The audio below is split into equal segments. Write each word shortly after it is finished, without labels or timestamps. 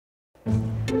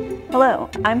Hello,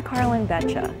 I'm Carlyn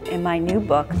Beccia. In my new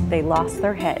book, They Lost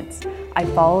Their Heads, I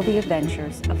follow the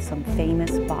adventures of some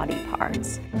famous body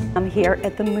parts. I'm here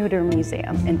at the Mutter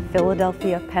Museum in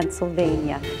Philadelphia,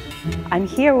 Pennsylvania. I'm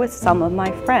here with some of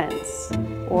my friends,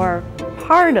 or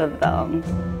part of them.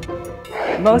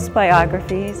 Most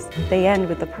biographies, they end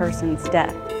with the person's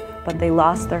death, but they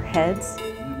lost their heads.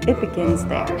 It begins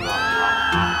there.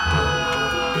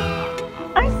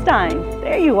 Einstein,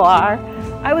 there you are.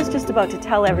 I was just about to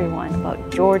tell everyone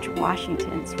about George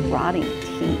Washington's rotting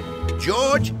teeth.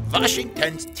 George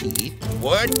Washington's teeth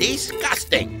were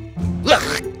disgusting.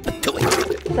 Ugh,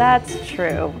 That's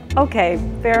true. Okay,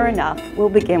 fair enough. We'll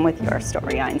begin with your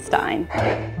story, Einstein.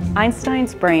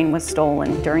 Einstein's brain was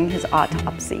stolen during his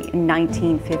autopsy in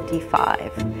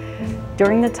 1955.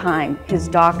 During the time, his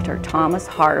doctor, Thomas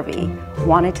Harvey,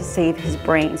 wanted to save his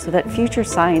brain so that future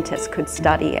scientists could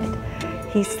study it.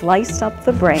 He sliced up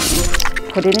the brain,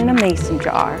 put it in a mason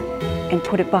jar, and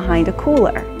put it behind a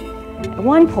cooler. At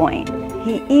one point,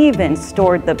 he even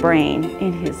stored the brain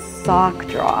in his sock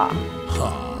drawer.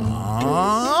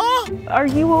 Huh? Are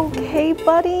you okay,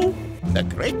 buddy? The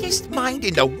greatest mind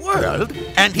in the world,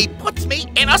 and he puts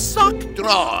me in a sock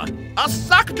drawer. A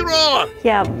sock drawer!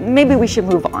 Yeah, maybe we should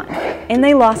move on. In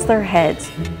They Lost Their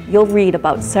Heads, you'll read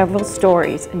about several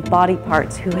stories and body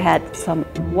parts who had some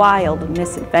wild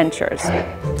misadventures.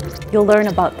 You'll learn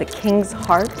about the king's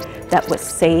heart that was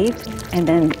saved and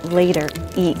then later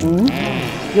eaten.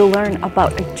 You'll learn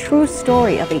about a true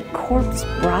story of a corpse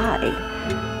bride.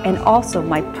 And also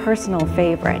my personal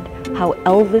favorite, how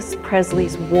Elvis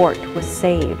Presley's wart was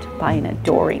saved by an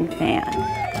adoring fan.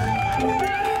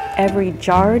 Every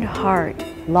jarred heart,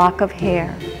 lock of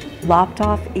hair, lopped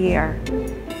off ear,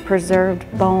 preserved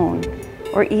bone,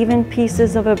 or even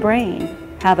pieces of a brain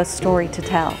have a story to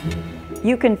tell.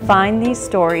 You can find these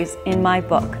stories in my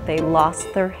book, They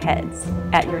Lost Their Heads,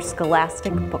 at your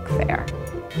Scholastic Book Fair.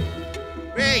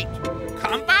 Wait,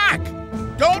 come back!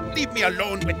 Don't leave me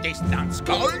alone with these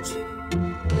numbskulls!